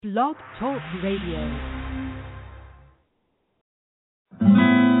Blog Talk Radio.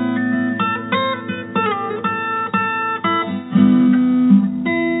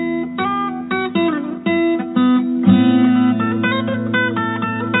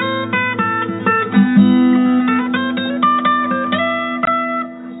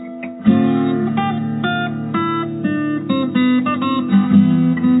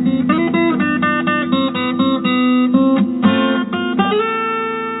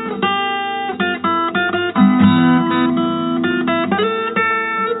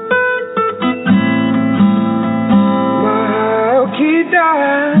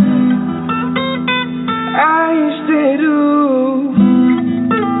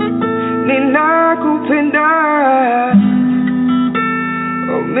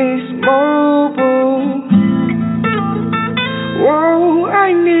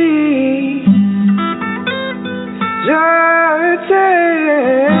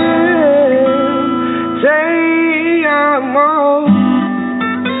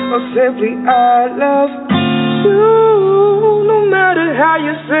 Simply, I love you, no matter how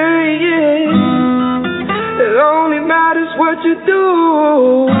you say it. It only matters what you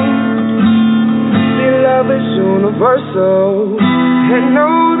do. See, love is universal, and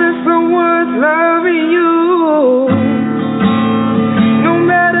know that someone's loving you. No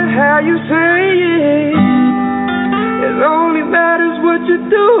matter how you say it, it only matters what you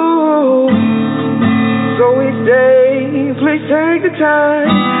do. So each day, please take the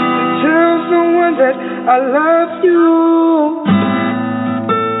time. Tell someone that I love you.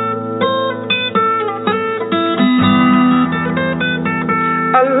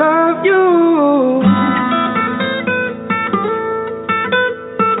 I love you.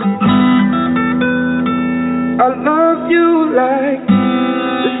 I love you like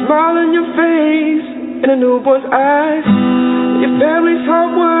the smile on your face and a newborn's eyes, your family's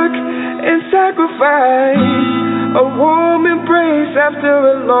hard work and sacrifice. A warm embrace after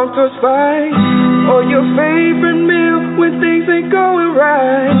a long tough fight, or your favorite meal when things ain't going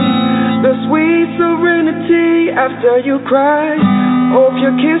right. The sweet serenity after you cry, or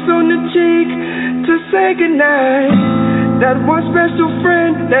your kiss on the cheek to say goodnight. That one special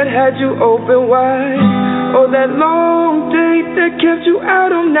friend that had you open wide, or that long date that kept you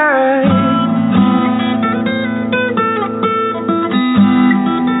out all night.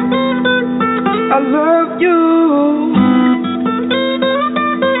 I love you.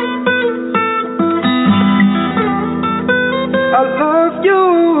 I love you.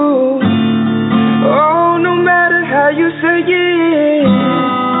 Oh, no matter how you say it,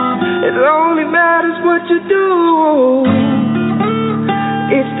 it only matters what you do.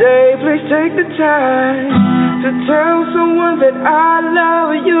 Each day, please take the time to tell someone that I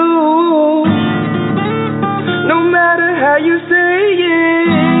love you. No matter how you say it,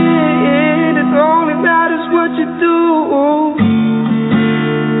 it only matters what you do.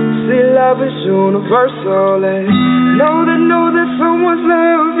 See, love is universal, and know that someone's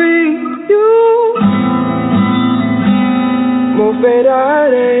loving you.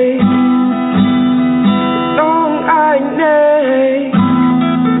 Moverare, long I nay,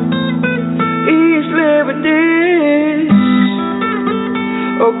 East Liberties,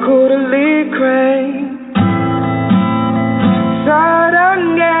 or Kudali Crane.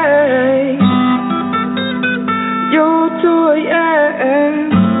 Sarangay, yo toy and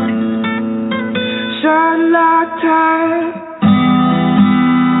Shalata,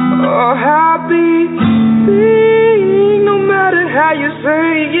 oh happy being. No matter how you say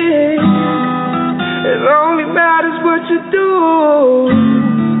it, it only matters what you do.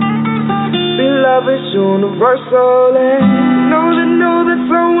 See, love is universal, and know that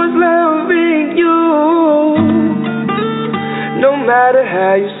someone's loving you. No matter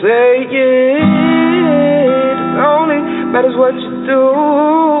how you say it, it only matters what you do.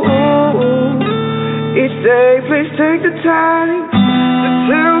 Each day, please take the time to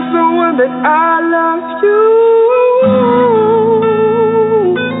tell someone that I love you.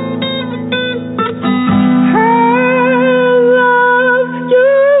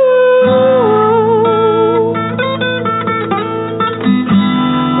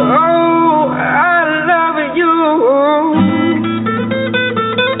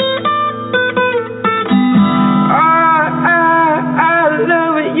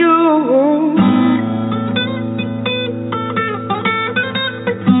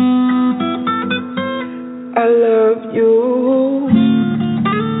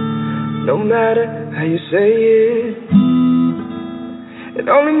 How you say it, it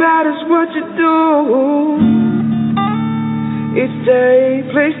only matters what you do. Each day,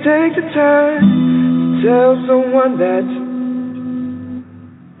 please take the time to tell someone that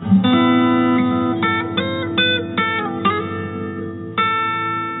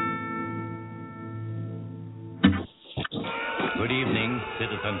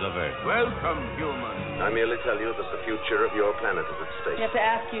future of your planet is at stake. We have to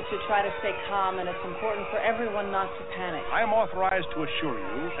ask you to try to stay calm, and it's important for everyone not to panic. I am authorized to assure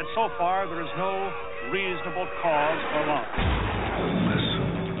you that so far there is no reasonable cause for alarm.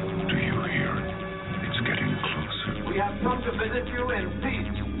 Listen. Do you hear it? It's getting closer. We have come to visit you in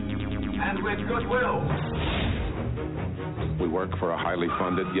peace and with goodwill. We work for a highly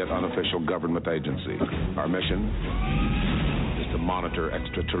funded yet unofficial government agency. Our mission is to monitor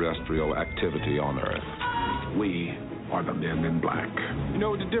extraterrestrial activity on Earth. We are the Men in Black. You know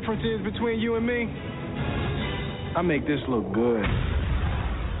what the difference is between you and me? I make this look good.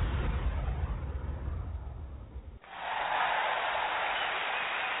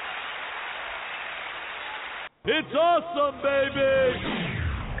 It's awesome, baby!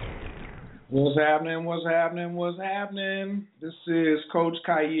 What's happening? What's happening? What's happening? This is Coach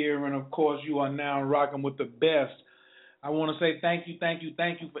Khayr, and of course, you are now rocking with the best. I want to say thank you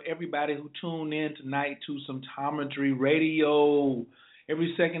for everybody who tuned in tonight to Symptometry Radio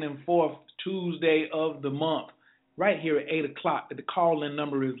every second and fourth Tuesday of the month, right here at 8 o'clock. The call-in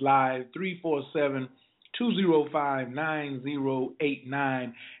number is live,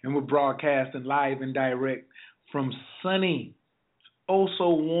 347-205-9089, and we're broadcasting live and direct from sunny, oh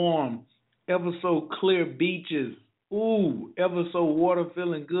so warm, ever so clear beaches. Ooh, ever so water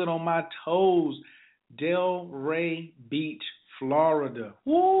feeling good on my toes. Delray Beach, Florida.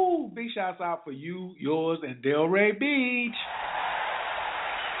 Woo! Big shouts out for you, yours, and Delray Beach.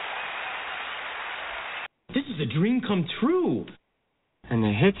 This is a dream come true. And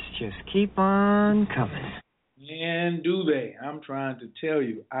the hits just keep on coming. And do they? I'm trying to tell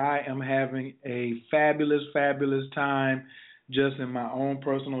you, I am having a fabulous, fabulous time just in my own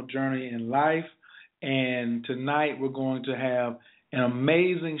personal journey in life. And tonight we're going to have an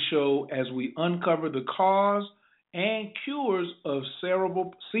amazing show as we uncover the cause and cures of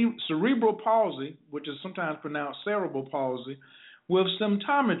cerebral palsy, which is sometimes pronounced cerebral palsy, with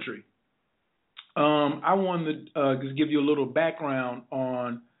symptometry. I wanted to just give you a little background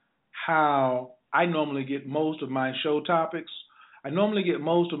on how I normally get most of my show topics. I normally get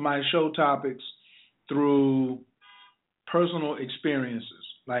most of my show topics through personal experiences,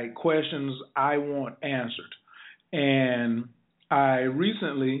 like questions I want answered. And I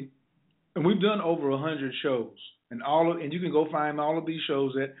recently, and we've done over 100 shows, and you can go find all of these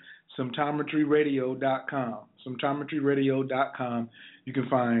shows at symptometryradio.com. Symptometryradio.com. You can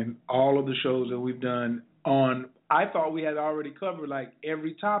find all of the shows that we've done on. I thought we had already covered like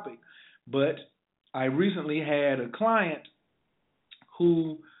every topic, but I recently had a client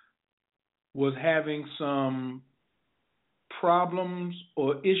who was having some problems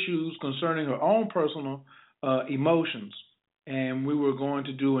or issues concerning her own personal emotions. And we were going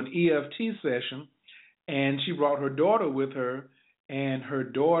to do an EFT session, and she brought her daughter with her, and her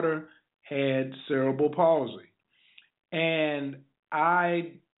daughter had cerebral palsy. And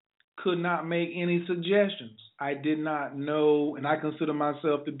I could not make any suggestions. I did not know, and I consider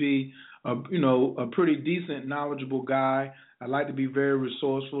myself to be a pretty decent, knowledgeable guy. I like to be very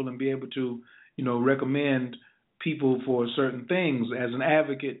resourceful and be able to, recommend people for certain things as an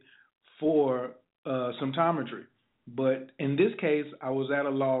advocate for symptometry. But in this case, I was at a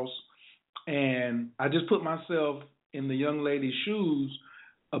loss, and I just put myself in the young lady's shoes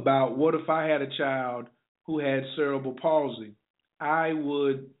about what if I had a child who had cerebral palsy. I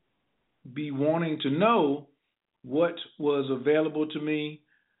would be wanting to know what was available to me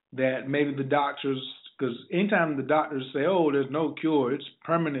that maybe the doctors, because anytime the doctors say, oh, there's no cure, it's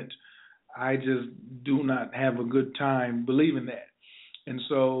permanent, I just do not have a good time believing that. And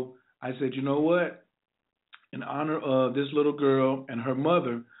so I said, you know what? In honor of this little girl and her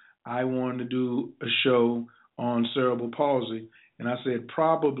mother, I wanted to do a show on cerebral palsy. And I said,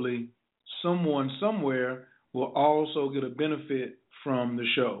 probably someone somewhere will also get a benefit from the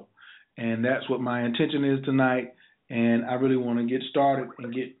show. And that's what my intention is tonight. And I really want to get started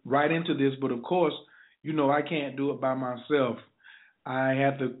and get right into this. But of course, I can't do it by myself. I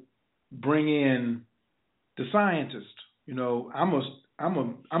have to bring in the scientist. I'm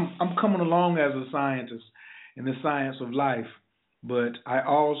coming along as a scientist in the science of life, but I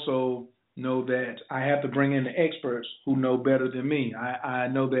also know that I have to bring in the experts who know better than me. I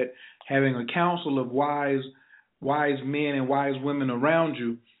know that having a council of wise men and wise women around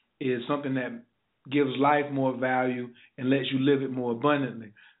you is something that gives life more value and lets you live it more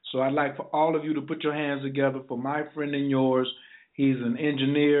abundantly. So I'd like for all of you to put your hands together for my friend and yours. He's an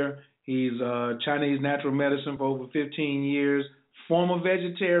engineer. He's Chinese natural medicine for over 15 years, former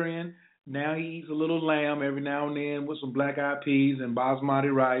vegetarian. Now he eats a little lamb every now and then with some black-eyed peas and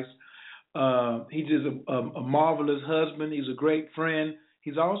basmati rice. He's just a marvelous husband. He's a great friend.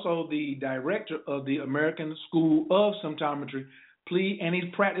 He's also the director of the American School of Symptometry, and he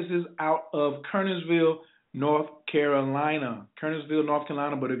practices out of Kernersville, North Carolina. Kernersville, North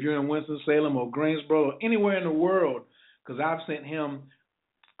Carolina, but if you're in Winston-Salem or Greensboro or anywhere in the world, because I've sent him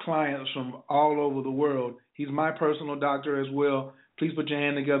clients from all over the world, he's my personal doctor as well. Please put your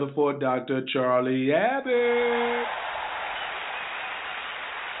hand together for Dr. Charlie Abbott.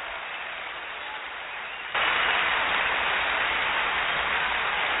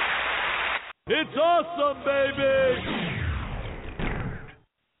 It's awesome, baby!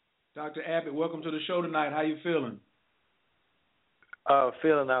 Dr. Abbott, welcome to the show tonight. How you feeling?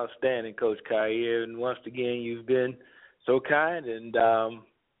 Feeling outstanding, Coach Khayr. And once again, you've been so kind, and I'm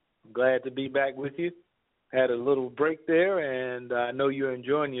glad to be back with you. Had a little break there, and I know you're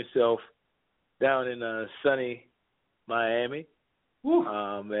enjoying yourself down in sunny Miami.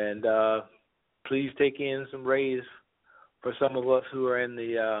 And please take in some rays for some of us who are in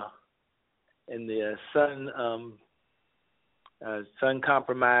the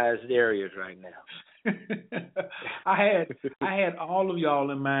sun-compromised areas right now. I had all of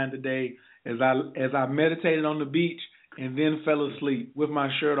y'all in mind today as I meditated on the beach and then fell asleep with my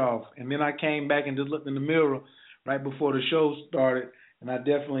shirt off, and then I came back and just looked in the mirror right before the show started, and I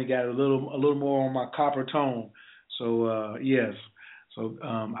definitely got a little more on my copper tone. So yes, so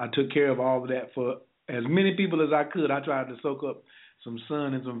I took care of all of that for as many people as I could. I tried to soak up some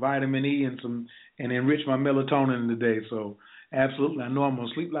sun and some vitamin E and enrich my melatonin today. So absolutely, I know I'm gonna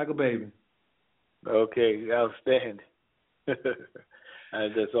sleep like a baby. Okay, outstanding.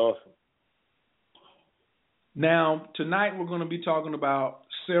 That's awesome. Now, tonight we're going to be talking about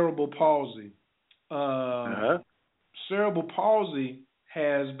cerebral palsy. Cerebral palsy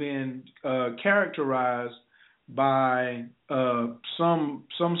has been characterized by some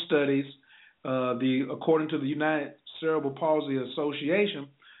studies. According to the United Cerebral Palsy Association,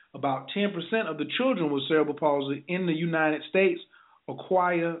 about 10% of the children with cerebral palsy in the United States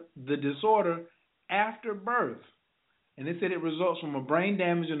acquire the disorder after birth. And they said it results from a brain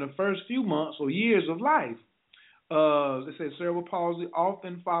damage in the first few months or years of life. They say cerebral palsy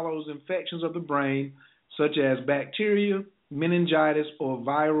often follows infections of the brain, such as bacteria, meningitis, or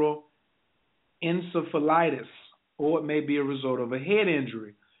viral encephalitis, or it may be a result of a head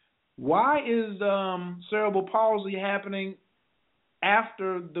injury. Why is cerebral palsy happening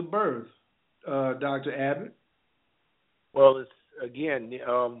after the birth, Dr. Abbott? Well, it's, again,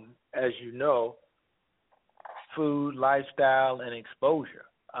 as you know, food, lifestyle, and exposure.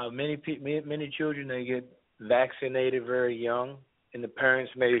 Many children, they get vaccinated very young, and the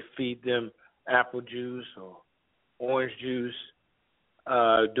parents may feed them apple juice or orange juice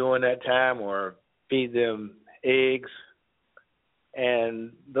during that time, or feed them eggs.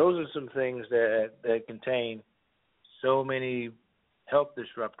 And those are some things that contain so many health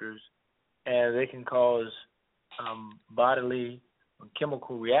disruptors, and they can cause bodily or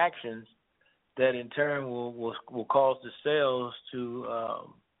chemical reactions that in turn will cause the cells to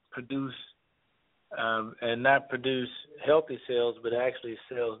produce and not produce healthy cells, but actually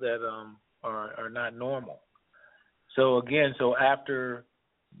cells that are not normal. So again, after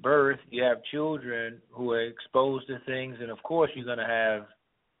birth, you have children who are exposed to things, and of course you're going to have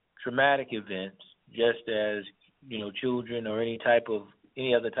traumatic events, just as children or any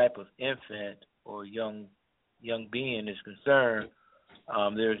other type of infant or young being is concerned.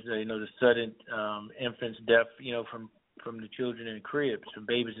 There's the sudden infant's death, from the children in cribs, from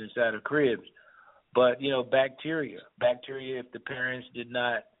babies inside of cribs. But bacteria, if the parents did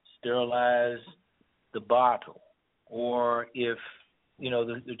not sterilize the bottle, or if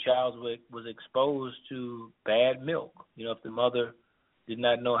the child was exposed to bad milk, if the mother did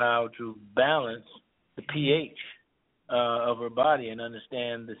not know how to balance the pH of her body and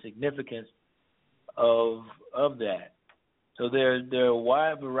understand the significance of that. So there are a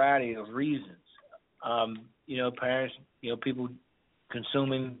wide variety of reasons. Parents, people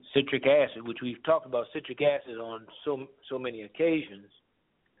consuming citric acid, which we've talked about citric acid on so many occasions,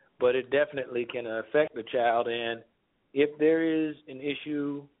 but it definitely can affect the child. And if there is an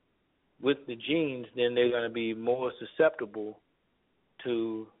issue with the genes, then they're going to be more susceptible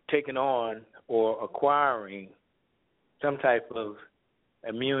to taking on or acquiring some type of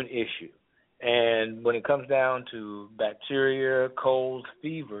immune issue. And when it comes down to bacteria, colds,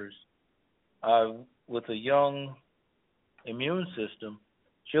 fevers, with a young immune system,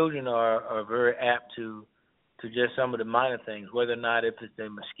 children are very apt to just some of the minor things, whether or not if it's a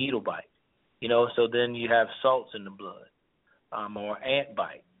mosquito bite. So then you have salts in the blood, or ant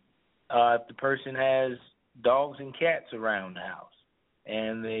bite. If the person has dogs and cats around the house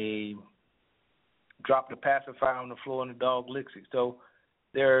and they drop the pacifier on the floor and the dog licks it. So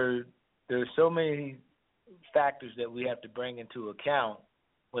there's so many factors that we have to bring into account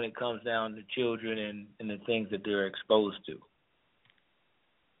when it comes down to children and the things that they're exposed to.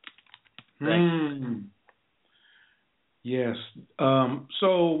 Yes.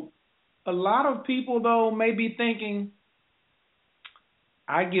 So a lot of people, though, may be thinking,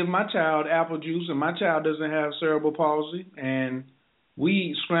 I give my child apple juice and my child doesn't have cerebral palsy, and we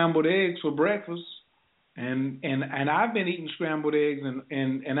eat scrambled eggs for breakfast, and I've been eating scrambled eggs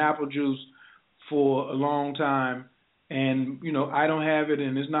and apple juice for a long time, and, you know, I don't have it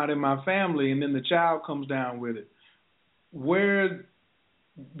and it's not in my family, and then the child comes down with it. What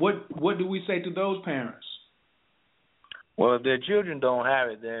do we say to those parents? Well, if their children don't have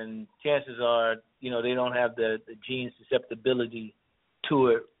it, then chances are, you know, they don't have the gene susceptibility to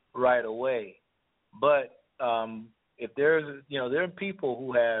it right away. But if there's, you know, there are people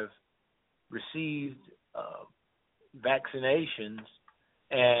who have received vaccinations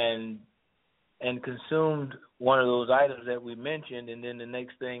and consumed one of those items that we mentioned, and then the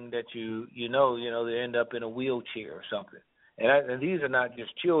next thing that you know, they end up in a wheelchair or something. And these are not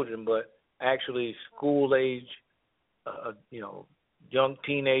just children, but actually school age, young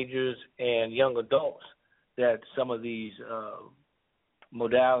teenagers and young adults that some of these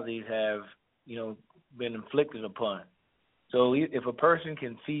modalities have, been inflicted upon. So if a person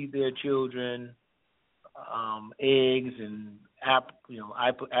can feed their children eggs and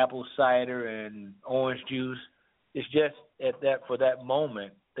apple cider and orange juice, it's just for that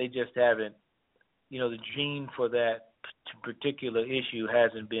moment they just haven't, the gene for that particular issue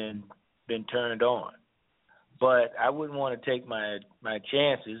hasn't been turned on. But I wouldn't want to take my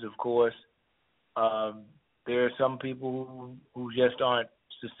chances. Of course, there are some people who just aren't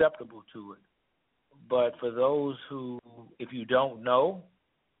susceptible to it. But for those who, if you don't know,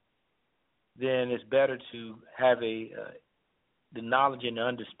 then it's better to have the knowledge and the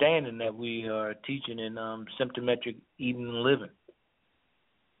understanding that we are teaching in symptometric eating and living.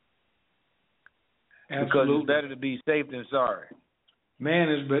 Absolutely. Because it's better to be safe than sorry. Man,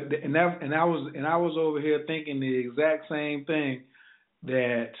 I was over here thinking the exact same thing,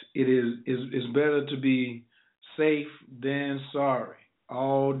 that it is better to be safe than sorry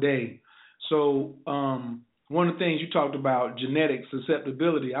all day. So one of the things you talked about, genetic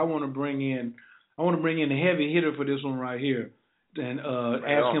susceptibility, I want to bring in the heavy hitter for this one right here, and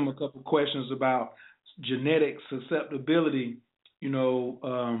ask him a couple questions about genetic susceptibility,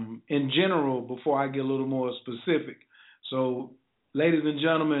 in general, before I get a little more specific. So, ladies and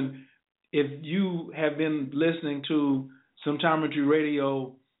gentlemen, if you have been listening to Symptometry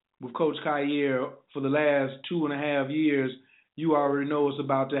Radio with Coach Khayr for the last 2.5 years, you already know what's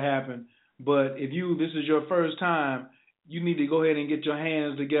about to happen. But if this is your first time, you need to go ahead and get your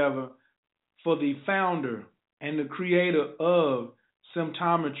hands together for the founder and the creator of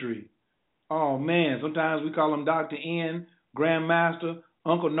Symptometry. Oh, man, sometimes we call him Dr. N, Grandmaster,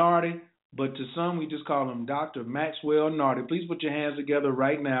 Uncle Narty, but to some we just call him Dr. Maxwell Narty. Please put your hands together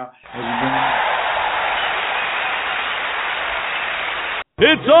right now as we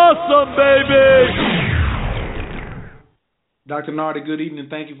bring It's awesome, baby! Dr. Narty, good evening.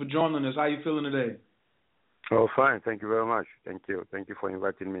 Thank you for joining us. How are you feeling today? Oh, fine. Thank you very much. Thank you. Thank you for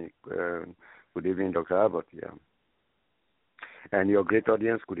inviting me. Good evening, Dr. Abbott. Yeah. And your great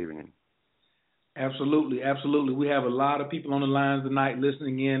audience, good evening. Absolutely, absolutely. We have a lot of people on the lines tonight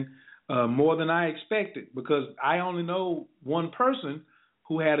listening in, more than I expected, because I only know one person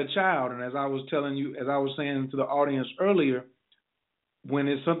who had a child. And as I was saying to the audience earlier, when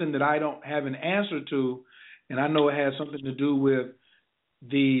it's something that I don't have an answer to, and I know it has something to do with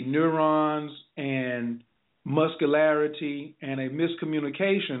the neurons and muscularity and a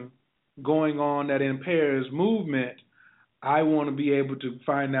miscommunication going on that impairs movement, I want to be able to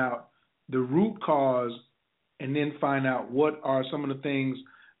find out the root cause and then find out what are some of the things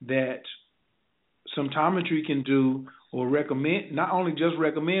that Symptometry can do or recommend, not only just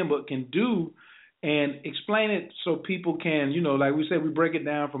recommend, but can do, and explain it so people can, like we said, we break it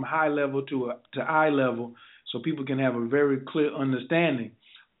down from high level to eye level so people can have a very clear understanding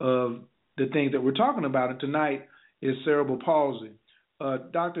of the things that we're talking about. And tonight is cerebral palsy.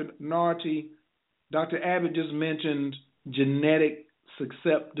 Dr. Narty, Dr. Abbott just mentioned genetic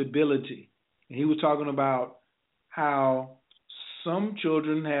susceptibility. And he was talking about how some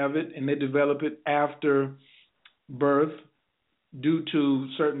children have it and they develop it after birth due to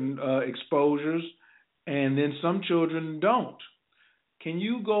certain exposures, and then some children don't. Can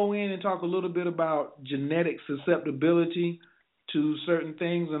you go in and talk a little bit about genetic susceptibility to certain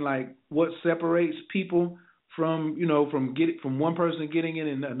things and like what separates people from one person getting it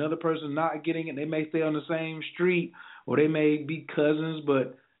and another person not getting it? They may stay on the same street, or they may be cousins,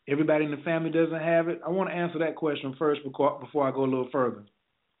 but everybody in the family doesn't have it? I want to answer that question first before I go a little further.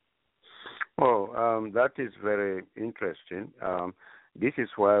 Oh, that is very interesting. This is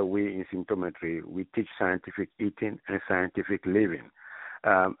why we in Symptometry, we teach scientific eating and scientific living.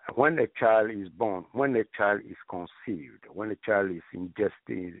 When a child is born, when a child is conceived, when a child is in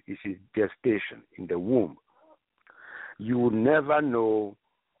gestation in the womb, you will never know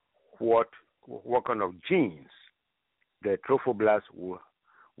what kind of genes the trophoblast will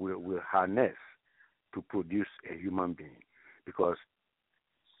harness to produce a human being, because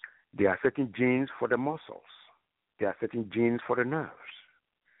there are certain genes for the muscles, there are certain genes for the nerves,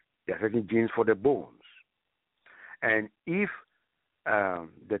 there are certain genes for the bones, and if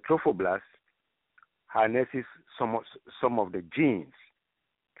the trophoblast harnesses some of the genes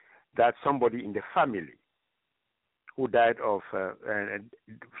that somebody in the family who died of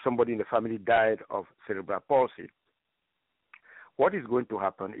somebody in the family died of cerebral palsy, what is going to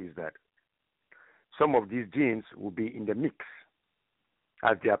happen is that some of these genes will be in the mix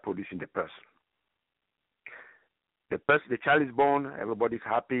as they are producing the person. The child is born, everybody's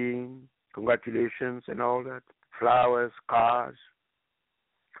happy, congratulations and all that, flowers, cars.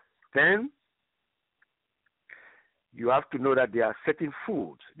 Then you have to know that there are certain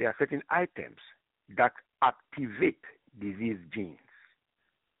foods, there are certain items that activate disease genes.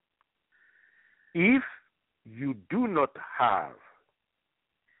 If you do not have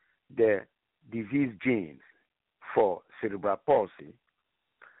the disease genes for cerebral palsy,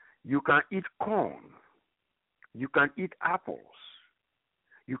 you can eat corn, you can eat apples,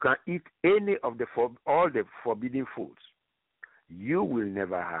 you can eat any of all the forbidden foods. You will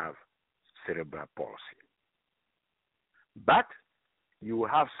never have cerebral palsy. But you will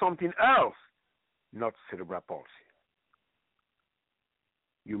have something else, not cerebral palsy.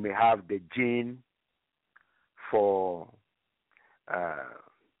 You may have the gene for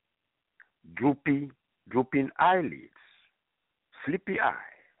drooping eyelids, sleepy eye.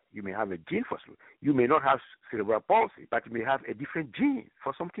 You may have a gene for sleep. You may not have cerebral palsy, but you may have a different gene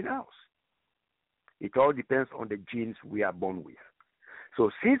for something else. It all depends on the genes we are born with.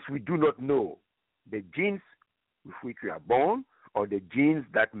 So since we do not know the genes with which we are born, or the genes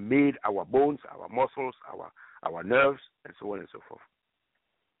that made our bones, our muscles, our nerves, and so on and so forth,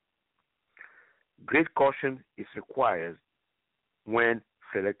 great caution is required when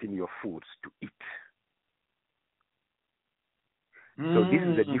selecting your foods to eat. So this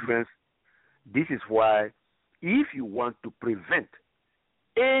is the difference. This is why if you want to prevent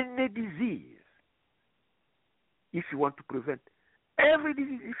any disease, if you want to prevent every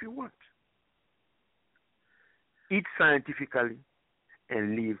disease, if you want, eat scientifically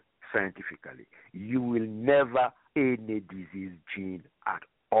and live scientifically. You will never any disease gene at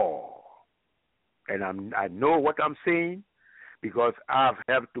all. And I know what I'm saying because I've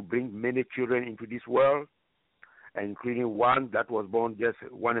helped to bring many children into this world, including one that was born just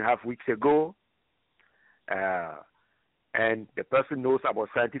 1.5 weeks ago. And the person knows about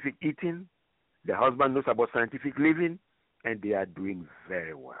scientific eating, the husband knows about scientific living, and they are doing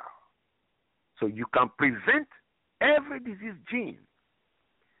very well. So you can prevent every disease gene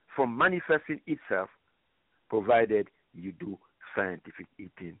from manifesting itself, provided you do scientific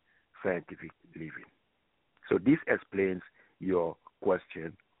eating, scientific living. So this explains your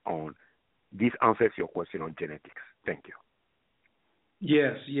question on, this answers your question on genetics. Thank you.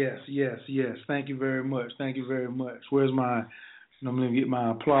 Yes. Thank you very much. Where's my, I'm going to get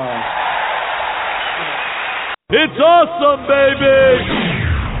my applause. It's awesome, baby!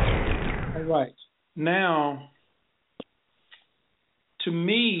 All right. Now, to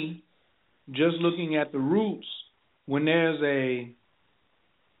me, just looking at the roots, when there's a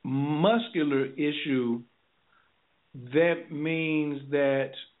muscular issue, that means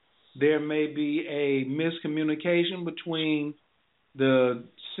that there may be a miscommunication between the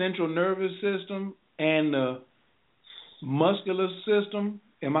central nervous system and the muscular system.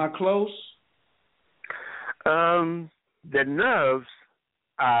 Am I close? The nerves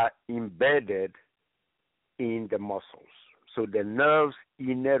are embedded in the muscles. So the nerves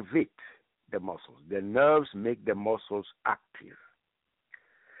innervate the muscles. The nerves make the muscles active.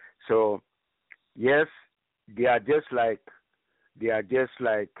 So, yes, they are just like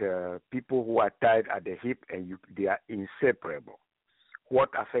people who are tied at the hip, and they are inseparable. What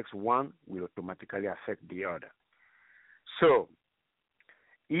affects one will automatically affect the other. So,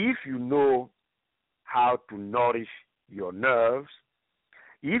 if you know how to nourish your nerves,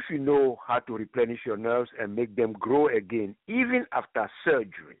 if you know how to replenish your nerves and make them grow again, even after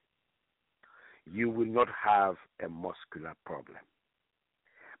surgery, you will not have a muscular problem.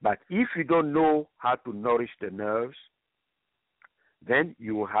 But if you don't know how to nourish the nerves, then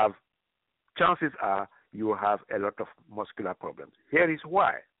chances are you will have a lot of muscular problems. Here is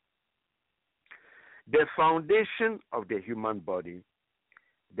why. The foundation of the human body,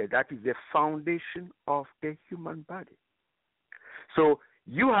 that is the foundation of the human body. So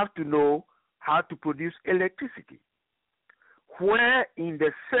you have to know how to produce electricity. Where in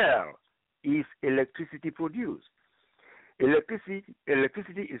the cell is electricity produced?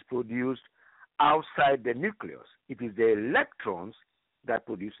 Electricity is produced outside the nucleus. It is the electrons that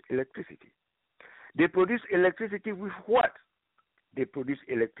produce electricity. They produce electricity with what? They produce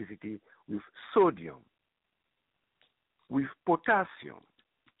electricity with sodium, with potassium,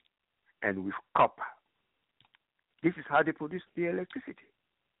 and with copper. This is how they produce the electricity.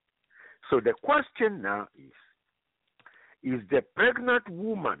 So the question now is the pregnant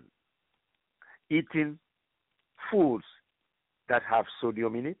woman eating foods that have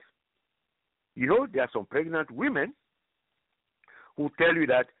sodium in it? You know, there are some pregnant women who tell you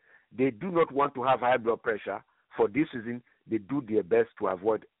that they do not want to have high blood pressure. For this reason, they do their best to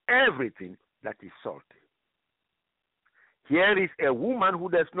avoid everything that is salty. Here is a woman who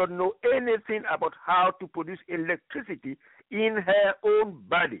does not know anything about how to produce electricity in her own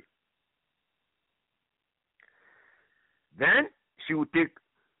body. Then she will take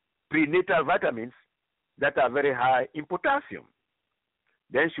prenatal vitamins that are very high in potassium.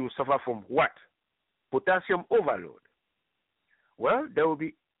 Then she will suffer from what? Potassium overload. Well, there will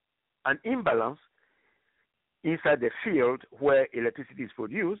be an imbalance inside the field where electricity is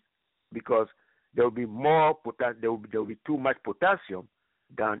produced because there will be there will be too much potassium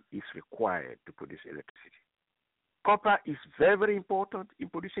than is required to produce electricity. Copper is very, very important in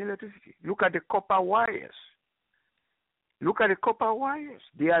producing electricity. Look at the copper wires. Look at the copper wires.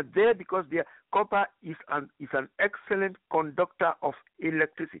 They are there because copper is an excellent conductor of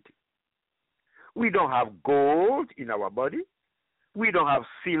electricity. We don't have gold in our body. We don't have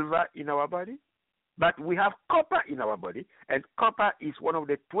silver in our body. But we have copper in our body, and copper is one of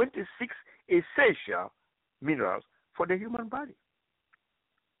the 26 essential minerals for the human body.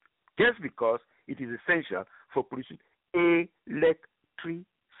 Just because it is essential for producing electricity.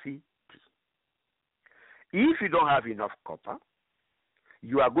 If you don't have enough copper,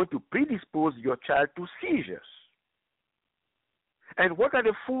 you are going to predispose your child to seizures. And what are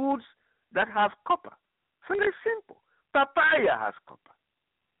the foods that have copper? Very simple. Papaya has copper.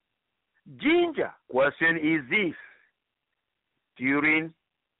 Ginger. Question is this. During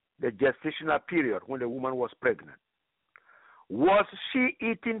the gestational period when the woman was pregnant, was she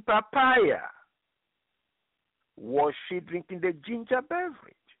eating papaya? Was she drinking the ginger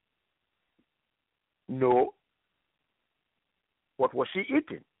beverage? No. What was she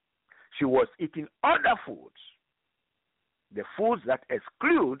eating? She was eating other foods. The foods that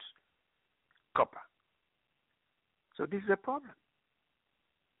excludes copper. So this is a problem.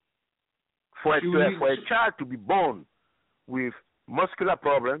 For a child to be born with muscular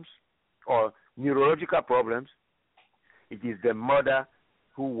problems or neurological problems, it is the mother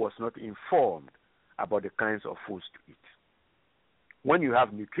who was not informed about the kinds of foods to eat. When you have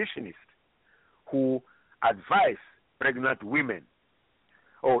nutritionists who advise pregnant women,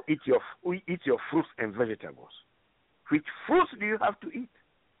 eat your fruits and vegetables. Which fruits do you have to eat?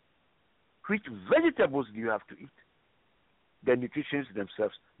 Which vegetables do you have to eat? The nutritionists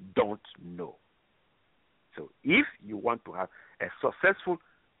themselves don't know. So if you want to have a successful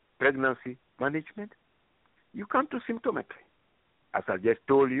pregnancy management, you come to Symptometry. As I just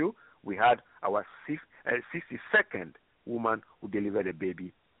told you, we had our 62nd woman who delivered a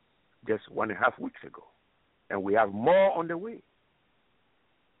baby just 1.5 weeks ago. And we have more on the way.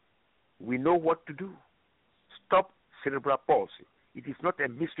 We know what to do. Stop cerebral palsy. It is not a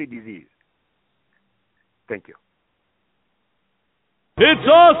mystery disease. Thank you. It's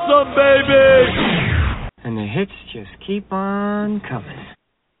awesome, baby! And the hits just keep on coming.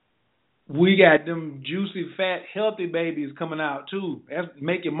 We got them juicy, fat, healthy babies coming out, too. That's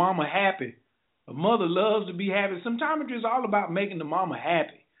make your mama happy. A mother loves to be happy. Symptometry is all about making the mama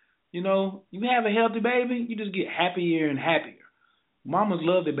happy. You know, you have a healthy baby, you just get happier and happier. Mamas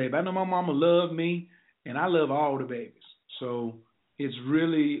love their baby. I know my mama loved me, and I love all the babies. So it's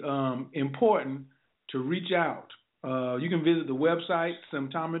really important to reach out. You can visit the website,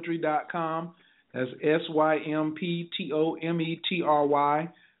 symptometry.com. That's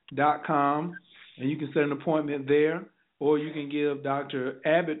symptometry.com. And you can set an appointment there, or you can give Dr.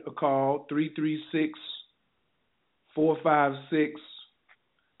 Abbott a call,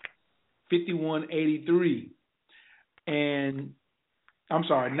 336-456-5183. And I'm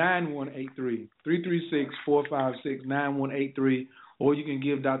sorry, 9183. 336-456-9183. or you can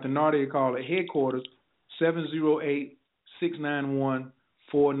give Dr. Nardi a call at headquarters,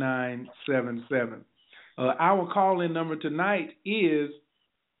 708-691-4977. Our call-in number tonight is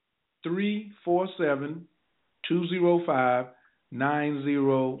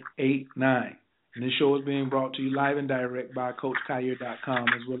 347-205-9089. And this show is being brought to you live and direct by CoachKyer.com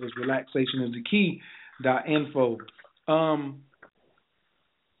as well as RelaxationIsTheKey.info.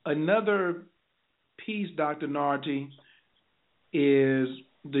 Another piece, Dr. Nardi, is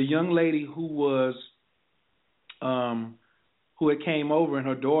the young lady who had came over and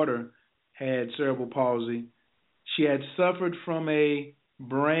her daughter had cerebral palsy. She had suffered from a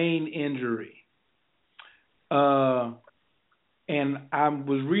brain injury. And I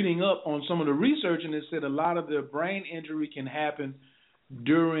was reading up on some of the research, and it said a lot of the brain injury can happen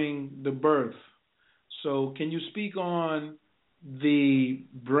during the birth. So can you speak on the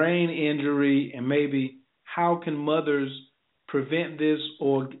brain injury and maybe how can mothers prevent this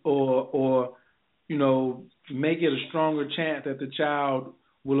or make it a stronger chance that the child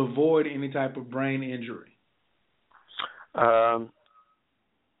will avoid any type of brain injury?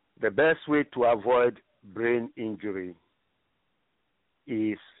 The best way to avoid brain injury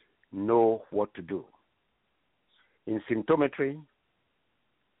is know what to do. In symptometry,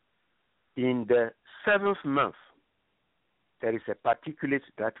 in the 7th month, there is a particulate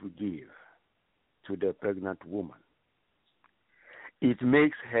that we give to the pregnant woman. It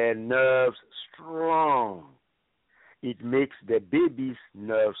makes her nerves strong. It makes the baby's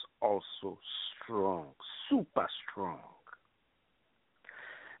nerves also strong, super strong.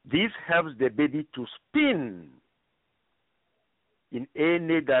 This helps the baby to spin in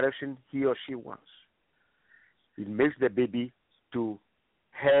any direction he or she wants. It makes the baby to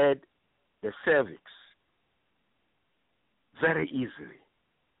head the cervix very easily.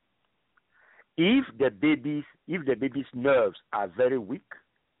 If the baby's nerves are very weak,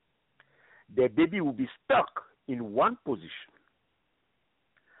 the baby will be stuck in one position.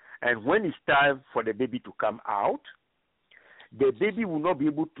 And when it's time for the baby to come out, the baby will not be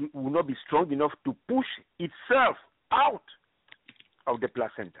strong enough to push itself out of the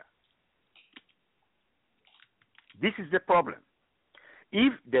placenta. This is the problem.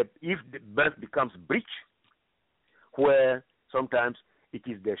 If the birth becomes breech, where sometimes it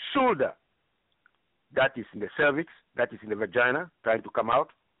is the shoulder that is in the cervix, that is in the vagina, trying to come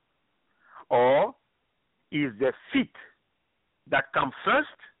out, or is the feet that come first,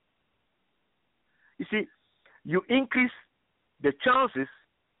 you see, you increase the chances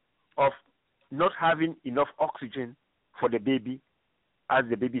of not having enough oxygen for the baby as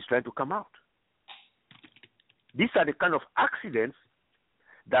the baby is trying to come out. These are the kind of accidents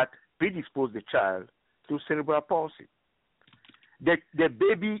that predispose the child to cerebral palsy. The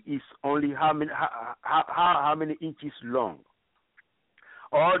baby is only how many inches long.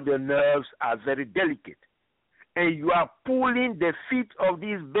 All the nerves are very delicate. And you are pulling the feet of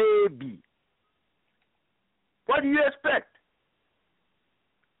this baby. What do you expect?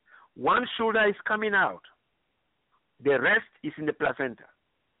 One shoulder is coming out. The rest is in the placenta.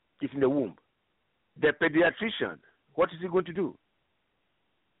 It's in the womb. The pediatrician, what is he going to do?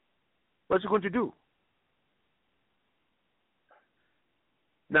 What's he going to do?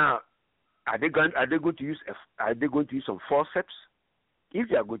 Now, are they going to use some forceps? If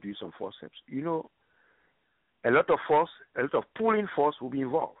they are going to use some forceps, a lot of pulling force will be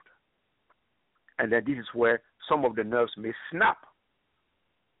involved. And then this is where some of the nerves may snap.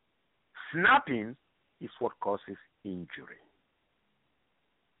 Snapping is what causes injury.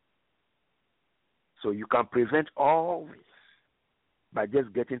 So you can prevent all this by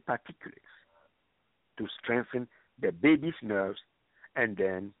just getting particulates to strengthen the baby's nerves and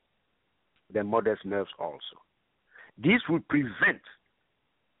then the mother's nerves also. This will prevent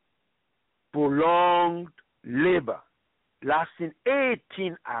prolonged labor lasting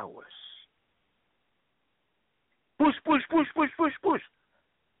 18 hours. Push.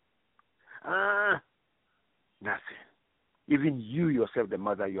 Nothing. Even you yourself, the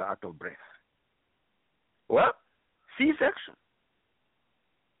mother, you are out of breath. Well, C-section.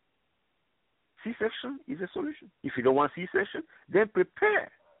 C-section is a solution. If you don't want C-section, then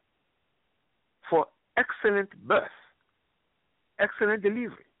prepare for excellent birth, excellent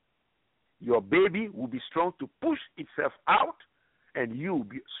delivery. Your baby will be strong to push itself out, and you will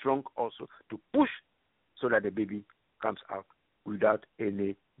be strong also to push so that the baby comes out without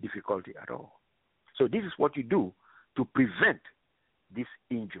any difficulty at all. So this is what you do to prevent these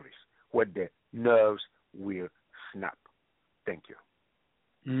injuries where the nerves will snap. Thank you.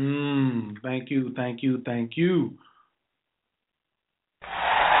 Thank you.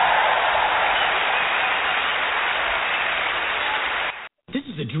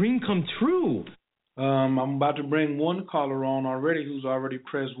 a dream come true. I'm about to bring one caller on already who's already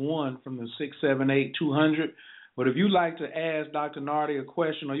pressed 1 from the 678-200. But if you'd like to ask Dr. Nardi a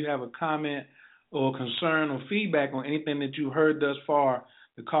question or you have a comment or concern or feedback on anything that you heard thus far,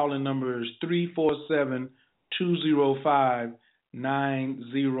 the call-in number is 347-205-9089.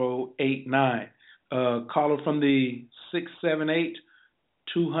 Caller from the 678-200,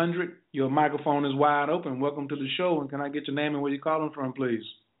 your microphone is wide open. Welcome to the show, and can I get your name and where you're calling from, please?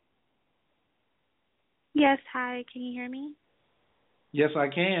 Yes, hi. Can you hear me? Yes, I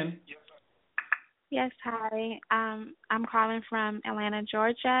can. Yes, hi. I'm calling from Atlanta,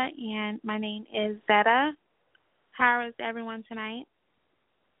 Georgia, and my name is Zeta. How is everyone tonight?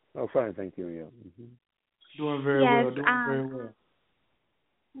 Oh, fine, thank you. Yeah. Doing very well. Doing very well.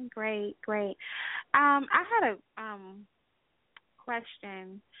 Great, great. I had a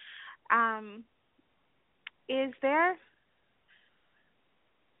question. I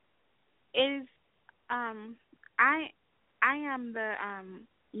am the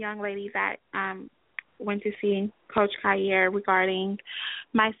young lady that went to see Coach Khayr regarding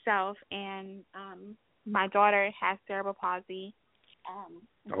myself, and my daughter has cerebral palsy.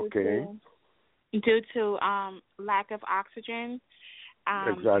 Okay. Due to lack of oxygen.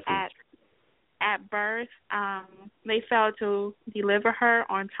 Exactly. At birth, they failed to deliver her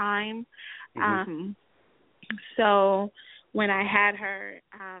on time. So when I had her,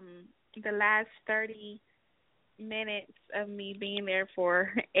 the last 30 minutes of me being there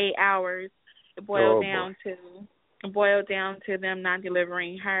for 8 hours, it boiled down to them not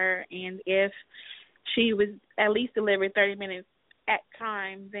delivering her. And if she was at least delivered 30 minutes at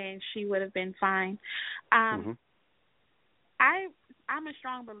time, then she would have been fine. I'm a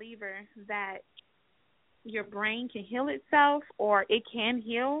strong believer that your brain can heal itself, or it can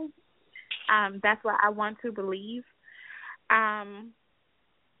heal. That's what I want to believe.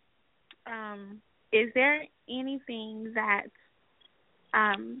 Is there anything that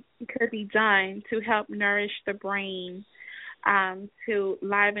could be done to help nourish the brain, to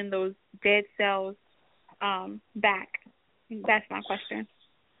liven those dead cells back? That's my question.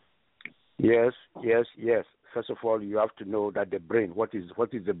 Yes. First of all, you have to know that the brain, what is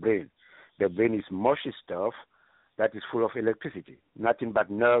the brain? The brain is mushy stuff that is full of electricity, nothing but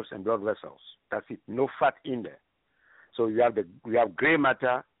nerves and blood vessels. That's it, no fat in there. So we have gray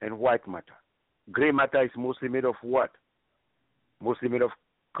matter and white matter. Gray matter is mostly made of what? Mostly made of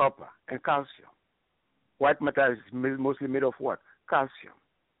copper and calcium. White matter is mostly made of what? Calcium.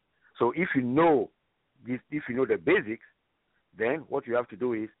 So if you know the basics, then what you have to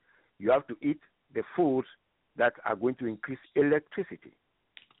do is you have to eat the foods that are going to increase electricity.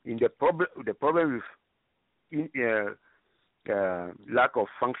 The problem with lack of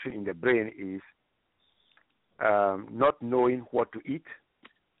function in the brain is not knowing what to eat,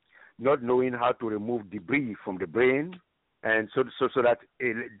 not knowing how to remove debris from the brain, and so that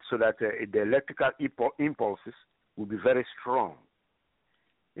the electrical impulses will be very strong.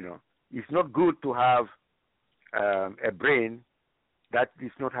 It's not good to have a brain that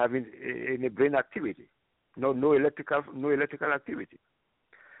is not having any brain activity, no electrical activity.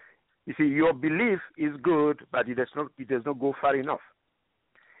 You see, your belief is good, but it does not go far enough.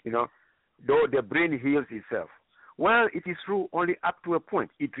 Though the brain heals itself. Well, it is true only up to a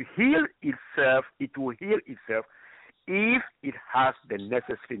point. It will heal itself if it has the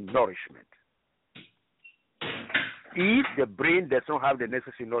necessary nourishment. If the brain does not have the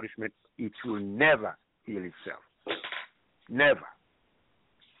necessary nourishment, it will never heal itself. Never.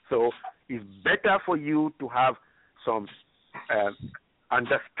 So it's better for you to have some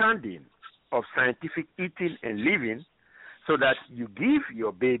understanding of scientific eating and living, so that you give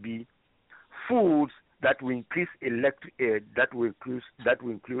your baby foods that will increase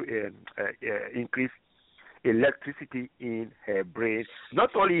increase electricity in her brain,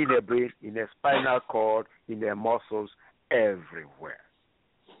 not only in her brain, in her spinal cord, in her muscles, everywhere.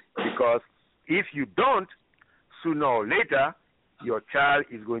 Because if you don't, sooner or later, your child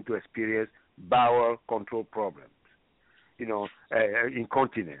is going to experience bowel control problems,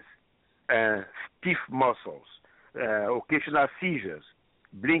 incontinence, stiff muscles, occasional seizures,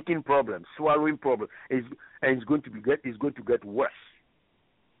 blinking problems, swallowing problems, and it's going to get worse.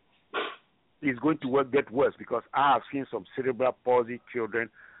 It's going to get worse because I have seen some cerebral palsy children,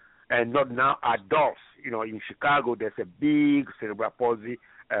 and not now adults. In Chicago, there's a big cerebral palsy,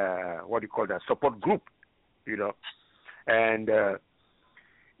 support group. And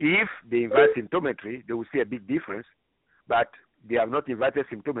if they invite symptometry, they will see a big difference. But they have not invited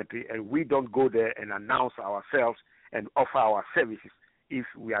symptometry, and we don't go there and announce ourselves and offer our services if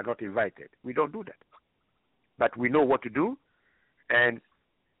we are not invited. We don't do that. But we know what to do, and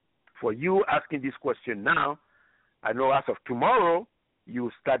for you asking this question now, I know as of tomorrow,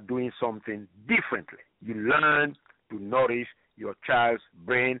 you start doing something differently. You learn to nourish your child's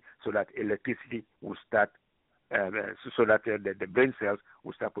brain so that electricity will start, so that the brain cells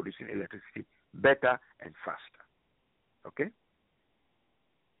will start producing electricity better and faster. Okay?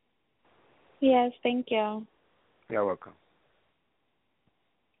 Yes, thank you. You're welcome.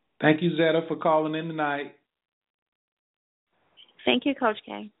 Thank you, Zeta, for calling in tonight. Thank you, Coach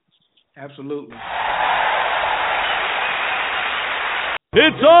K. Absolutely.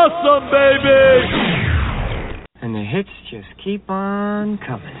 It's awesome, baby! And the hits just keep on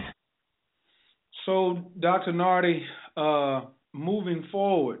coming. So, Dr. Nardi, moving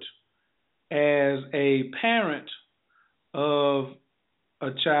forward, as a parent of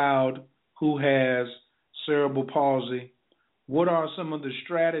a child who has cerebral palsy, what are some of the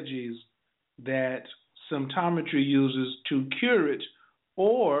strategies that Symptometry uses to cure it,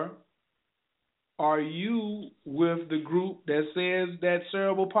 or are you with the group that says that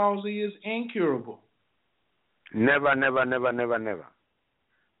cerebral palsy is incurable? Never, never, never, never, never.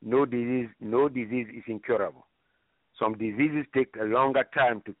 No disease is incurable. Some diseases take a longer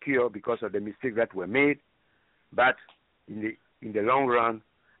time to cure because of the mistakes that were made, but in the long run,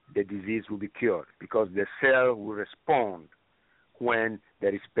 the disease will be cured because the cell will respond when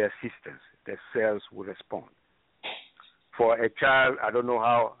there is persistence. The cells will respond. For a child, I don't know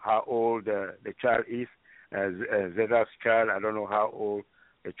how old the child is. Zeta's child, I don't know how old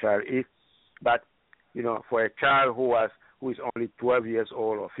the child is, but for a child who is only 12 years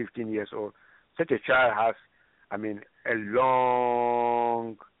old or 15 years old, such a child has,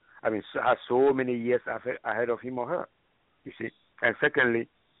 has so many years ahead of him or her. You see, and secondly,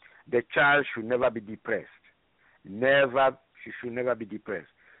 the child should never be depressed. She should never be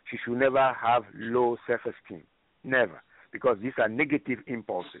depressed. She should never have low self-esteem. Never. Because these are negative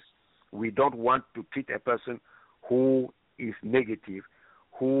impulses. We don't want to treat a person who is negative,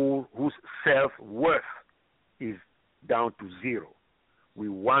 whose self-worth is down to zero. We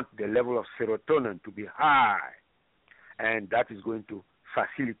want the level of serotonin to be high, and that is going to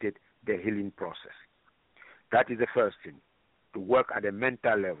facilitate the healing process. That is the first thing, to work at the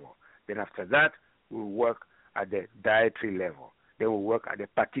mental level. Then after that, we'll work at the dietary level. Then we'll work at the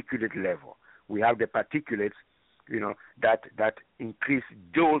particulate level. We have the particulates, that increase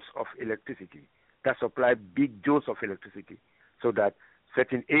joules of electricity, that supply big joules of electricity so that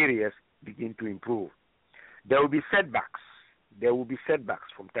certain areas begin to improve. There will be setbacks. There will be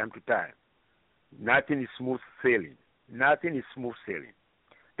setbacks from time to time. Nothing is smooth sailing. Nothing is smooth sailing.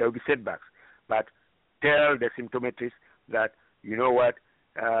 There will be setbacks. But tell the symptometrist that, you know what,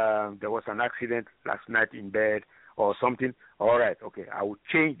 there was an accident last night in bed or something. All right, okay, I will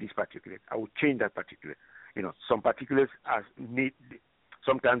change this particulate. I will change that particulate. Some particulates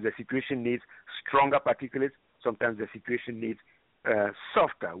sometimes the situation needs stronger particulates. Sometimes the situation needs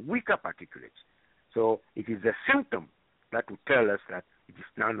softer, weaker particulates. So it is the symptom that will tell us that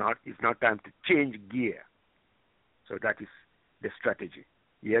it's now time to change gear. So that is the strategy.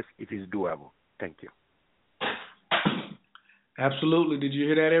 Yes, it is doable. Thank you. Absolutely. Did you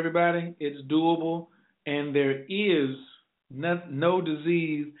hear that, everybody? It's doable, and there is no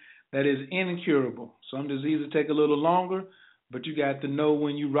disease that is incurable. Some diseases take a little longer, but you got to know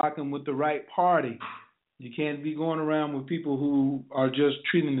when you're rocking with the right party. You can't be going around with people who are just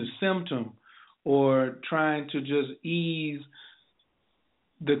treating the symptom or trying to just ease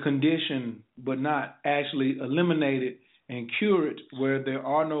the condition but not actually eliminate it and cure it where there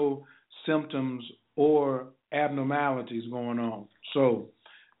are no symptoms or abnormalities going on. So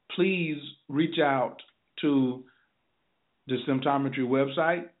please reach out to the Symptometry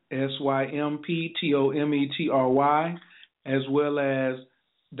website, SYMPTOMETRY, as well as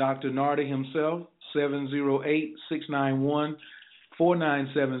Dr. Nardi himself,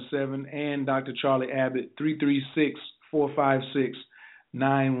 708-691-4977, and Dr. Charlie Abbott,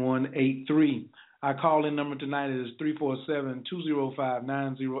 336-456-9183. Our call-in number tonight is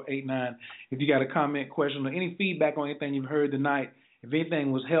 347-205-9089. If you got a comment, question, or any feedback on anything you've heard tonight, if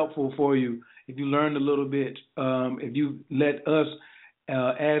anything was helpful for you, if you learned a little bit, if you let us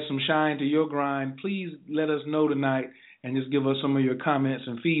add some shine to your grind, please let us know tonight and just give us some of your comments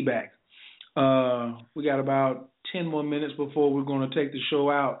and feedback. We got about 10 more minutes before we're going to take the show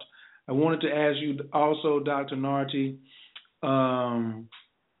out. I wanted to ask you also, Dr. Nardi,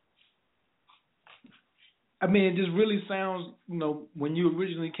 it just really sounds, when you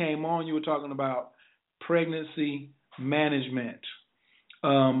originally came on, you were talking about pregnancy management.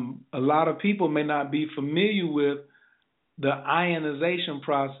 A lot of people may not be familiar with the ionization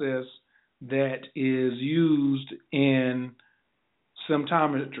process that is used in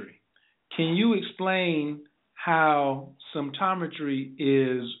symptometry. can you explain how symptometry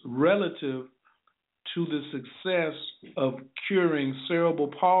is relative to the success of curing cerebral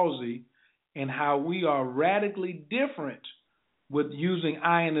palsy and how we are radically different with using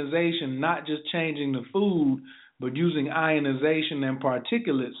ionization, not just changing the food, but using ionization and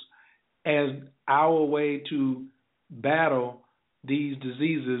particulates as our way to battle these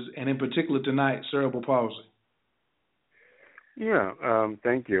diseases, and in particular tonight, cerebral palsy? Yeah,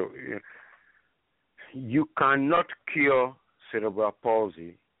 thank you. You cannot cure cerebral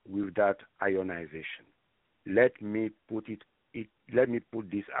palsy without ionization. Let me put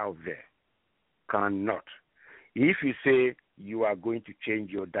this out there. Cannot. If you say you are going to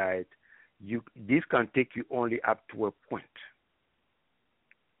change your diet, this can take you only up to a point.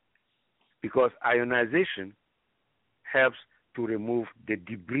 Because ionization helps to remove the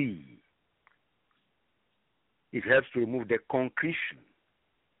debris. It helps to remove the concretion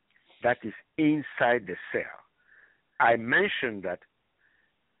that is inside the cell. I mentioned that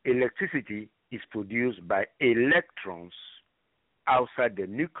electricity is produced by electrons outside the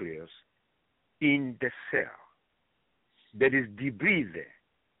nucleus in the cell. There is debris there.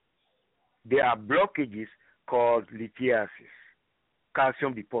 There are blockages called lithiasis,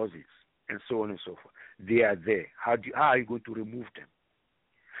 calcium deposits, and so on and so forth. They are there. How are you going to remove them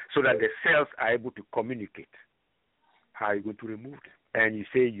so that the cells are able to communicate? How are you going to remove them? And you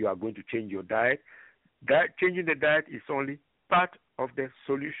say you are going to change your diet. Changing the diet is only part of the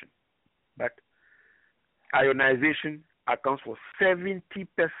solution. But ionization accounts for 70%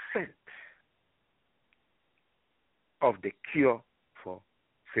 of the cure for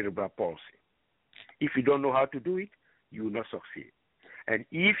cerebral palsy. If you don't know how to do it, you will not succeed. And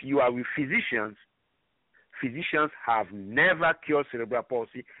if you are with physicians have never cured cerebral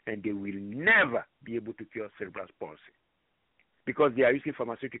palsy, and they will never be able to cure cerebral palsy because they are using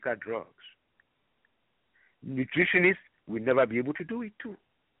pharmaceutical drugs. Nutritionists will never be able to do it too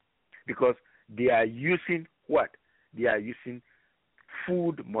because they are using what? They are using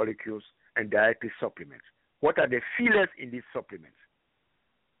food molecules and dietary supplements. What are the fillers in these supplements?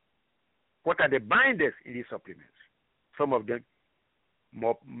 What are the binders in these supplements? Some of them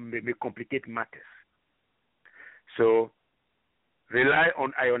may complicate matters. So rely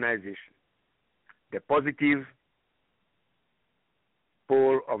on ionization. The positive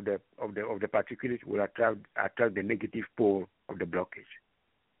pole of the particulate will attract the negative pole of the blockage.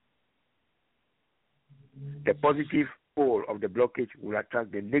 The positive pole of the blockage will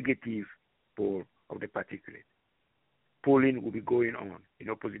attract the negative pole of the particulate. Pulling will be going on in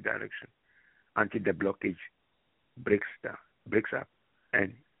opposite direction until the blockage breaks up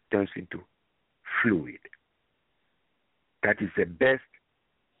and turns into fluid. That is the best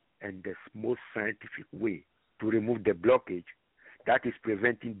and the most scientific way to remove the blockage that is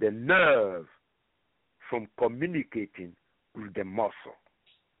preventing the nerve from communicating with the muscle.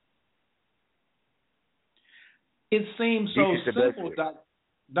 It seems so simple,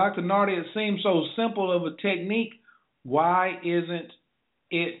 Dr. Nardi. It seems so simple of a technique. Why isn't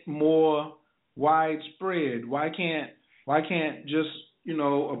it more widespread? Why can't just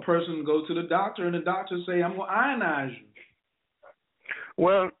a person go to the doctor and the doctor say, "I'm going to ionize you"?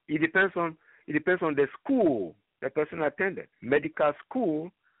 Well, it depends on the school the person attended. Medical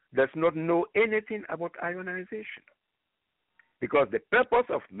school does not know anything about ionization because the purpose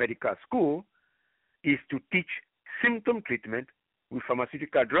of medical school is to teach symptom treatment with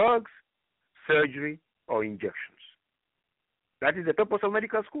pharmaceutical drugs, surgery, or injections. That is the purpose of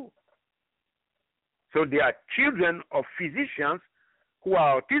medical school. So they are children of physicians who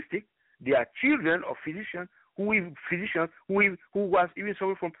are autistic. They are children of physicians who was even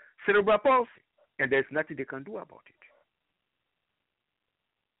suffering from cerebral palsy, and there's nothing they can do about it.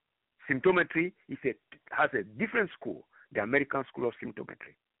 Symptometry has a different school, the American School of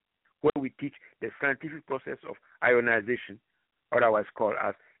Symptometry, where we teach the scientific process of ionization, otherwise called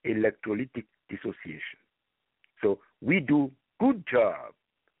as electrolytic dissociation. So we do good job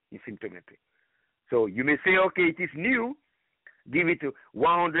in symptometry. So you may say, okay, it is new, give it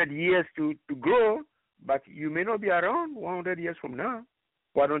 100 years to grow, but you may not be around 100 years from now.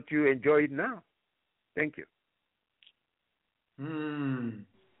 Why don't you enjoy it now? Thank you.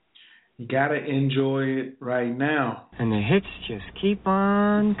 You got to enjoy it right now. And the hits just keep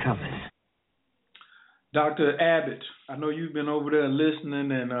on coming. Dr. Abbott, I know you've been over there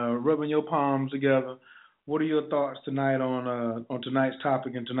listening and rubbing your palms together. What are your thoughts tonight on tonight's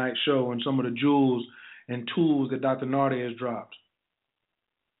topic and tonight's show and some of the jewels and tools that Dr. Nardi has dropped?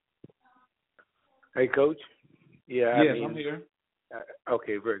 Hey, Coach. Yeah, yes, I'm here.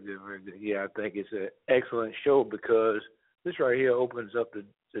 Okay, very good, very good. Yeah, I think it's an excellent show because this right here opens up the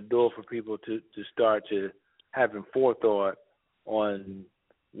the door for people to start to having forethought on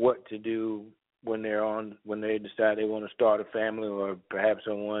what to do when they decide they want to start a family, or perhaps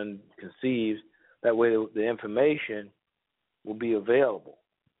someone conceives. That way the information will be available,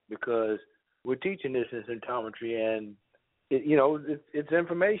 because we're teaching this in symptometry, and it's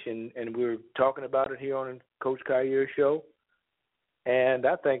information, and we're talking about it here on Coach Khayer's show. And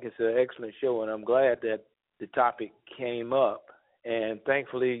I think it's an excellent show, and I'm glad that the topic came up. And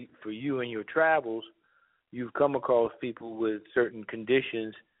thankfully for you and your travels, you've come across people with certain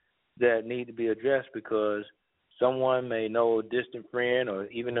conditions that need to be addressed, because someone may know a distant friend or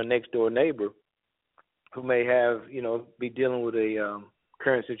even a next door neighbor who may have, be dealing with a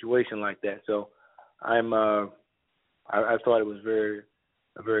current situation like that. So I thought it was a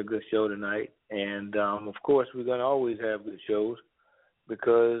very good show tonight. And of course, we're going to always have good shows,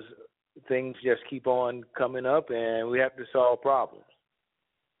 because things just keep on coming up, and we have to solve problems.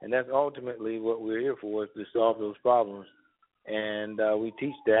 And that's ultimately what we're here for, is to solve those problems. And we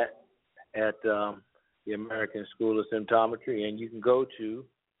teach that at the American School of Symptometry. And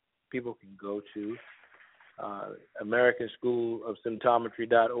people can go to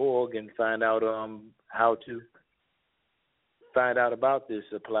AmericanSchoolOfSymptometry.org and find out how to find out about this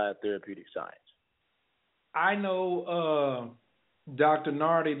applied therapeutic science. I know, Dr.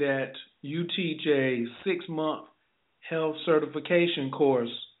 Nardi, that you teach a 6-month health certification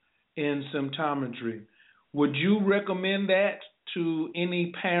course in symptometry. Would you recommend that to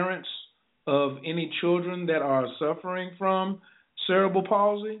any parents of any children that are suffering from cerebral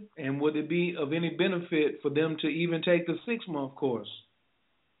palsy? And would it be of any benefit for them to even take the 6-month course?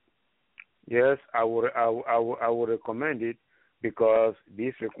 Yes, I would recommend it, because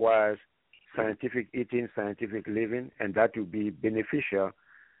this requires scientific eating, scientific living, and that will be beneficial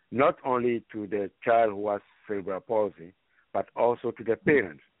not only to the child who has cerebral palsy, but also to the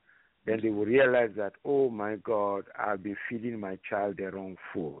parents. Then they will realize that, oh my God, I've been feeding my child the wrong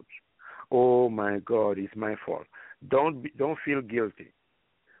food. Oh my God, it's my fault. Don't feel guilty.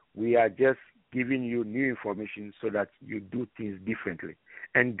 We are just giving you new information so that you do things differently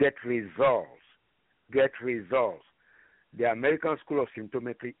and get results. Get results. The American School of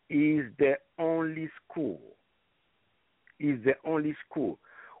Symptometry is the only school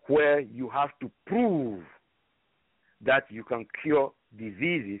where you have to prove that you can cure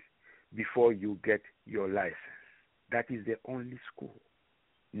diseases before you get your license. That is the only school.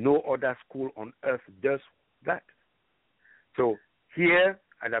 No other school on earth does that. So here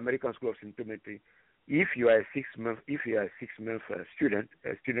at the American School of Symptometry, if you are a 6-month student,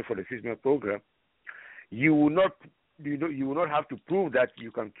 a student for the 6-month program, you will not have to prove that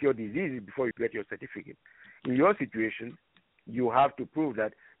you can cure diseases before you get your certificate. In your situation, you have to prove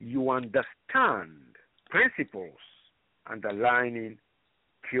that you understand principles underlying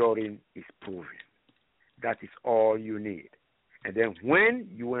curing is proven. That is all you need. And then when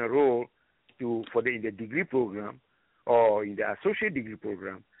you enroll in the degree program or in the associate degree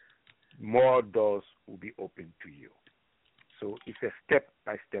program, more doors will be open to you. So it's a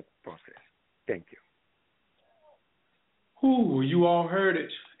step-by-step process. Thank you. You all heard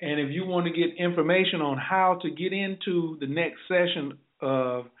it. And if you want to get information on how to get into the next session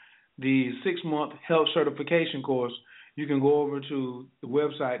of the 6-month health certification course, you can go over to the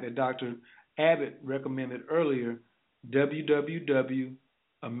website that Dr. Abbott recommended earlier,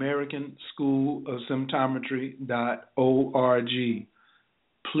 www.americanschoolofsymptometry.org.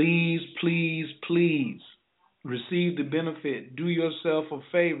 Please, please, please receive the benefit. Do yourself a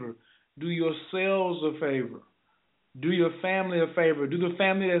favor. Do yourselves a favor. Do your family a favor. Do the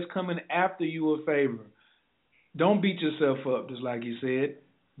family that's coming after you a favor. Don't beat yourself up, just like you said.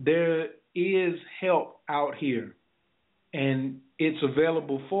 There is help out here, and it's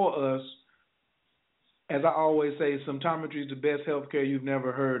available for us. As I always say, symptometry is the best healthcare you've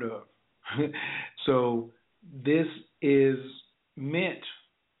never heard of. So this is meant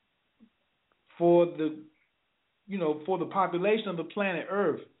for the population of the planet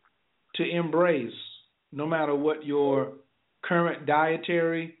Earth to embrace, no matter what your current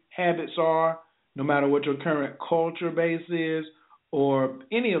dietary habits are, no matter what your current culture base is, or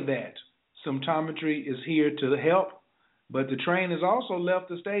any of that. Symptometry is here to help, but the train has also left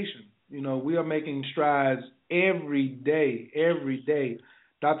the station. We are making strides every day.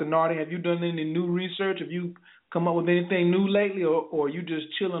 Dr. Nardi, have you done any new research? Have you come up with anything new lately, or are you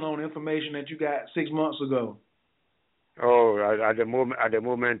just chilling on information that you got 6 months ago? Oh, at the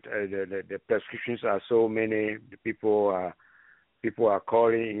moment, the prescriptions are so many. The people are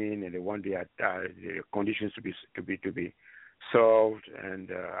calling in, and they want the conditions to be solved,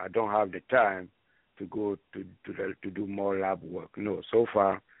 and I don't have the time to go to do more lab work. No, so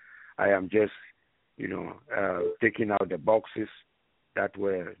far I am just taking out the boxes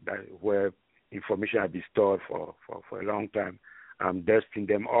where information has been stored for a long time. I'm dusting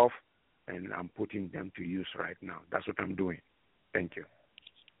them off and I'm putting them to use right now. That's what I'm doing. Thank you.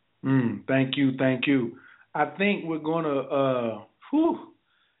 Thank you. I think we're going to,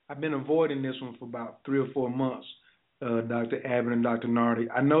 I've been avoiding this one for about 3 or 4 months, Dr. Abbott and Dr. Nardi.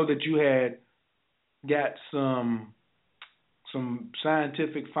 I know that you had got some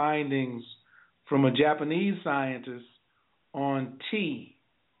scientific findings from a Japanese scientist on tea.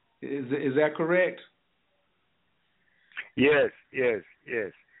 Is that correct? Yes.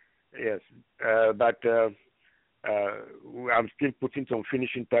 But I'm still putting some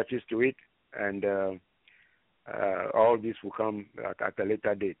finishing touches to it, and all this will come at a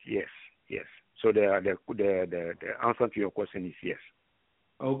later date. Yes. So the answer to your question is yes.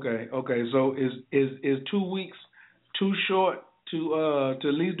 Okay. So is 2 weeks too short to at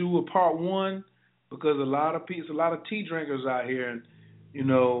least do a part 1? Because a lot of tea drinkers out here, and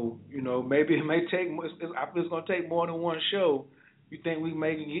maybe it may take. It's going to take more than one show. You think we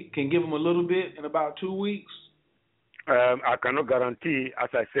can give them a little bit in about 2 weeks? I cannot guarantee,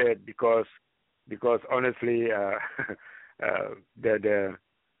 as I said, because honestly, the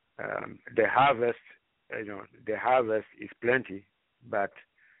harvest, the harvest is plenty, but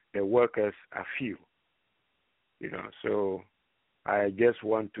the workers are few. So I just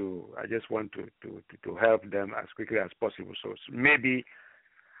want to help them as quickly as possible. So maybe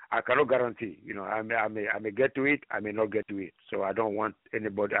I cannot guarantee. I may get to it, I may not get to it. So I don't want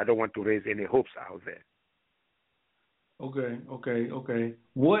to raise any hopes out there. Okay.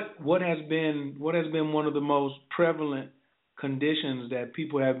 What has been one of the most prevalent conditions that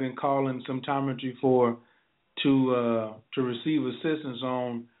people have been calling symptometry for to receive assistance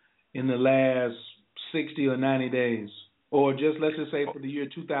on in the last 60 or 90 days? Or just let's just say for the year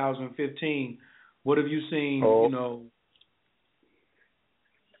 2015, what have you seen,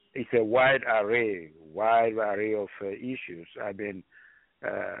 It's a wide array of issues. I mean,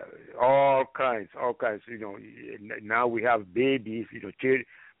 all kinds. Now we have babies,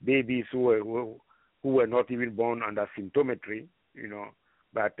 babies who were not even born under symptometry,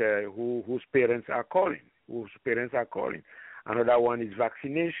 but whose parents are calling. Another one is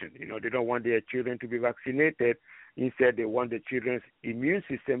vaccination. They don't want their children to be vaccinated. Instead, they want the children's immune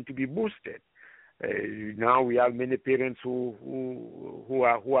system to be boosted. Now we have many parents who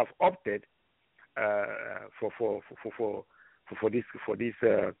have opted for this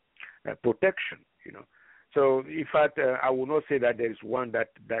protection. So in fact, I will not say that there is one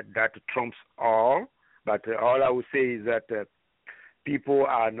that trumps all, but all I would say is that people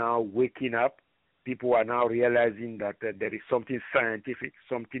are now waking up. People are now realizing that there is something scientific,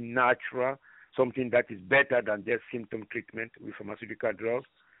 something natural, something that is better than just symptom treatment with pharmaceutical drugs,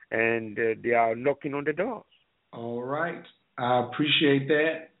 and they are knocking on the doors. All right. I appreciate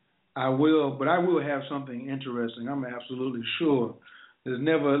that. I will have something interesting. I'm absolutely sure. There's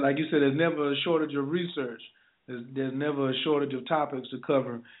never, like you said, there's never a shortage of research. There's never a shortage of topics to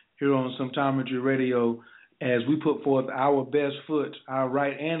cover here on Symptometry Radio as we put forth our best foot, our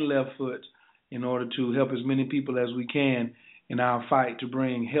right and left foot, in order to help as many people as we can in our fight to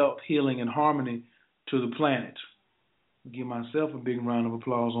bring health, healing, and harmony to the planet. I'll give myself a big round of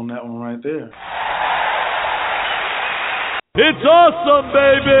applause on that one right there. It's awesome,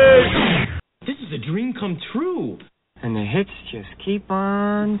 baby! This is a dream come true. And the hits just keep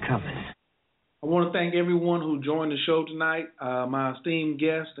on coming. I want to thank everyone who joined the show tonight, my esteemed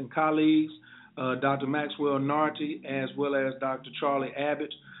guests and colleagues, Dr. Maxwell Narty, as well as Dr. Charlie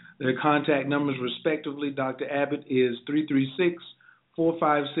Abbott. Their contact numbers, respectively, Dr. Abbott is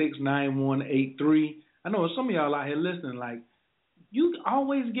 336-456-9183. I know some of y'all out here listening like, you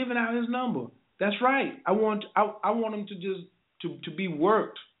always giving out his number. That's right. I want him to be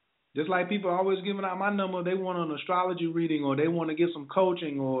worked. Just like people are always giving out my number, they want an astrology reading, or they want to get some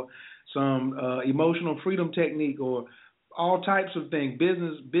coaching or some emotional freedom technique, or all types of things,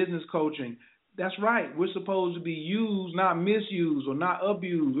 business coaching. That's right. We're supposed to be used, not misused or not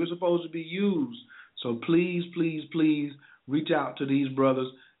abused. We're supposed to be used. So please, please, please reach out to these brothers,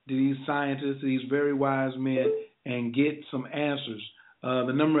 to these scientists, to these very wise men, and get some answers.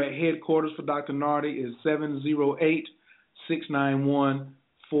 The number at headquarters for Dr. Nardi is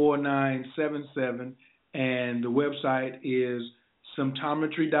 708-691-4977, and the website is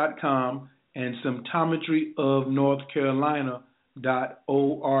symptometry.com and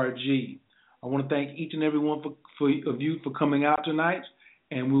symptometryofnorthcarolina.org. I want to thank each and every one of you for coming out tonight,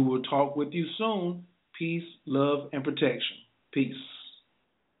 and we will talk with you soon. Peace, love, and protection. Peace.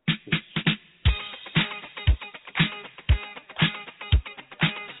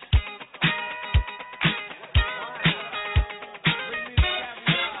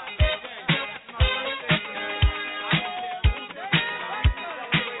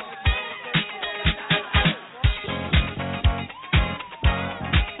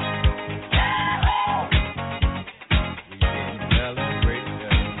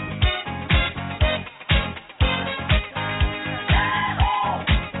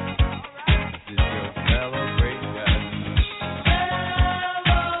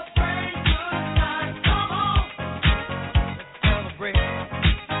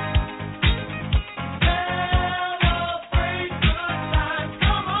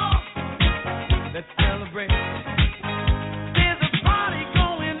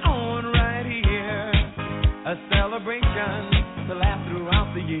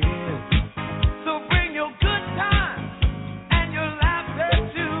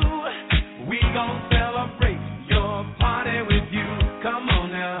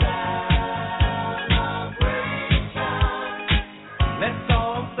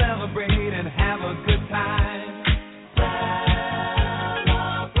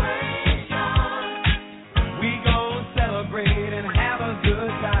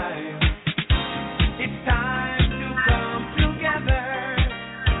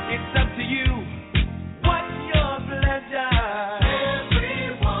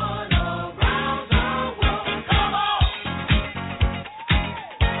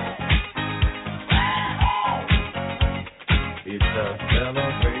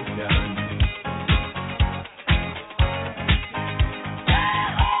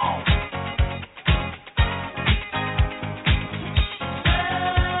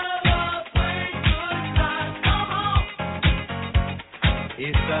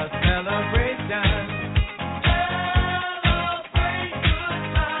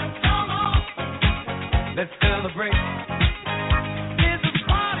 celebrate. There's a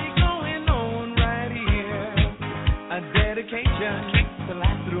party going on right here, a dedication to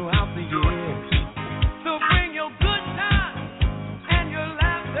last throughout the years. So bring your good time and your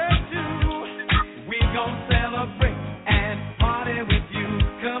laughter too. We're gonna celebrate and party with you.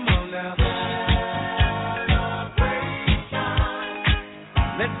 Come on now.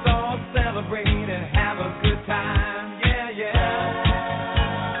 Let's all celebrate and have a good time. Yeah, yeah.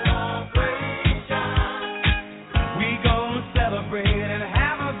 We gonna celebrate and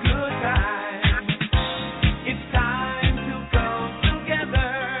have a good time. It's time to come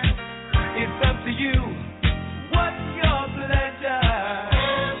together. It's up to you. What's your pleasure?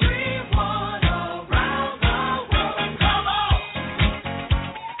 Everyone around the world, come on.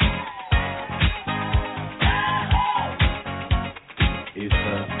 It's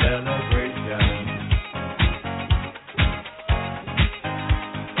a celebration.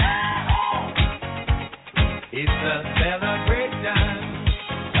 It's a celebration.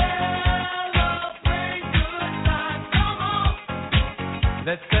 Celebrate good times. Come on.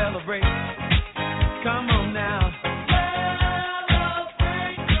 Let's celebrate. Come on now.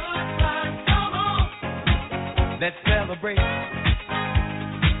 Celebrate good times. Come on. Let's celebrate.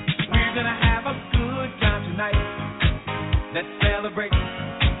 We're gonna have a good time tonight. Let's celebrate.